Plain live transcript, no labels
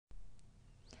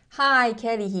Hi,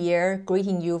 Kelly here,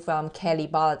 greeting you from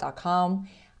kellybala.com.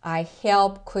 I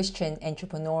help Christian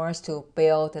entrepreneurs to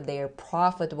build their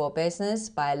profitable business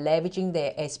by leveraging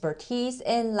their expertise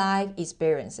and life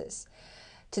experiences.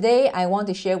 Today, I want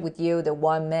to share with you the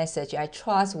one message I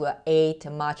trust will add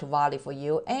much value for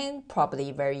you and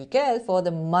probably very good for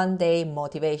the Monday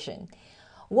motivation.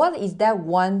 What is that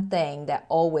one thing that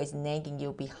always nagging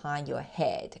you behind your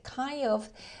head, kind of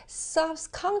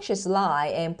subconscious lie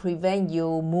and prevent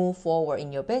you move forward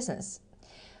in your business?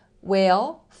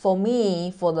 Well, for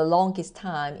me, for the longest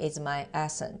time, is my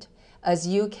accent. As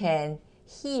you can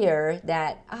hear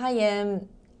that I am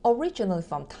originally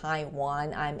from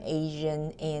Taiwan, I'm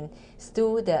Asian, and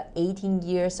through the 18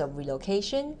 years of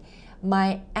relocation,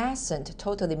 my accent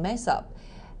totally messed up.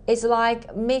 It's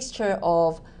like mixture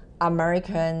of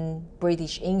American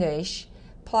British English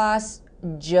plus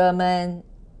German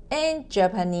and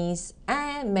Japanese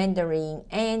and Mandarin,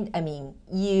 and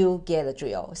you get the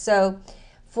drill. So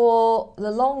for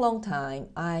the long time,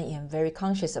 I am very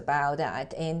conscious about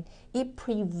that, and it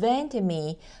prevented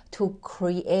me to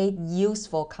create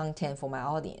useful content for my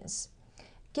audience.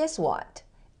 Guess what?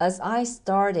 As I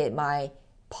started my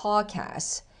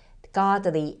podcast,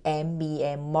 Godly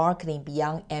MBA Marketing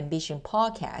Beyond Ambition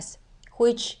podcast,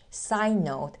 which, side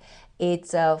note,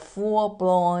 it's a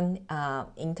full-blown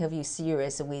interview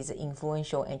series with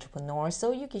influential entrepreneurs,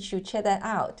 so you should check that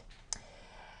out.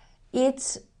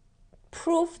 It's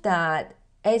proof that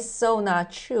it's so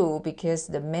not true because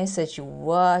the message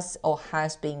was or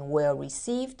has been well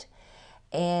received,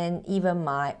 and even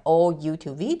my old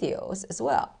YouTube videos as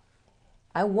well.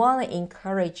 I want to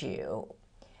encourage you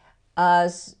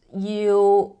as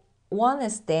you want to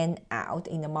stand out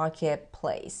in the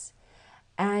marketplace.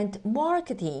 And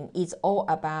marketing is all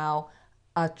about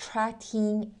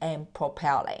attracting and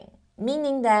propelling,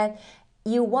 meaning that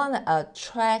you want to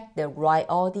attract the right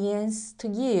audience to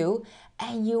you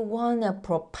and you want to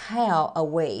propel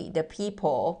away the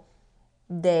people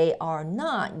they are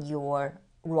not your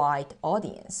right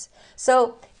audience.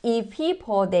 So if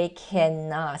people they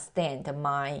cannot stand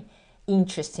my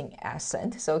interesting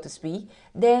accent, so to speak,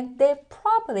 then they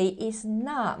probably is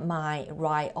not my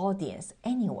right audience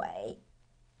anyway.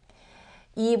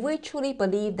 If we truly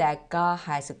believe that God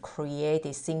has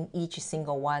created each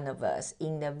single one of us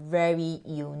in a very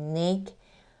unique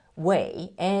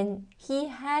way, and He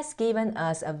has given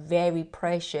us a very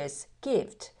precious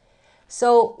gift,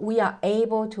 so we are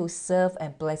able to serve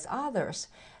and bless others,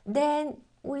 then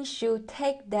we should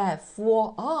take that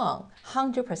full on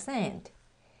 100%.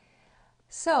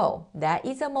 So that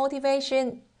is a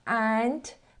motivation,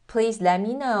 and please let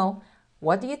me know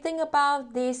what do you think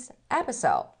about this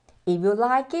episode. If you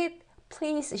like it,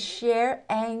 please share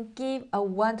and give a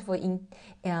wonderful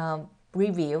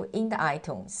review in the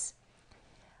iTunes.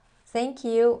 Thank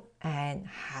you and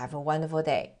have a wonderful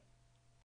day.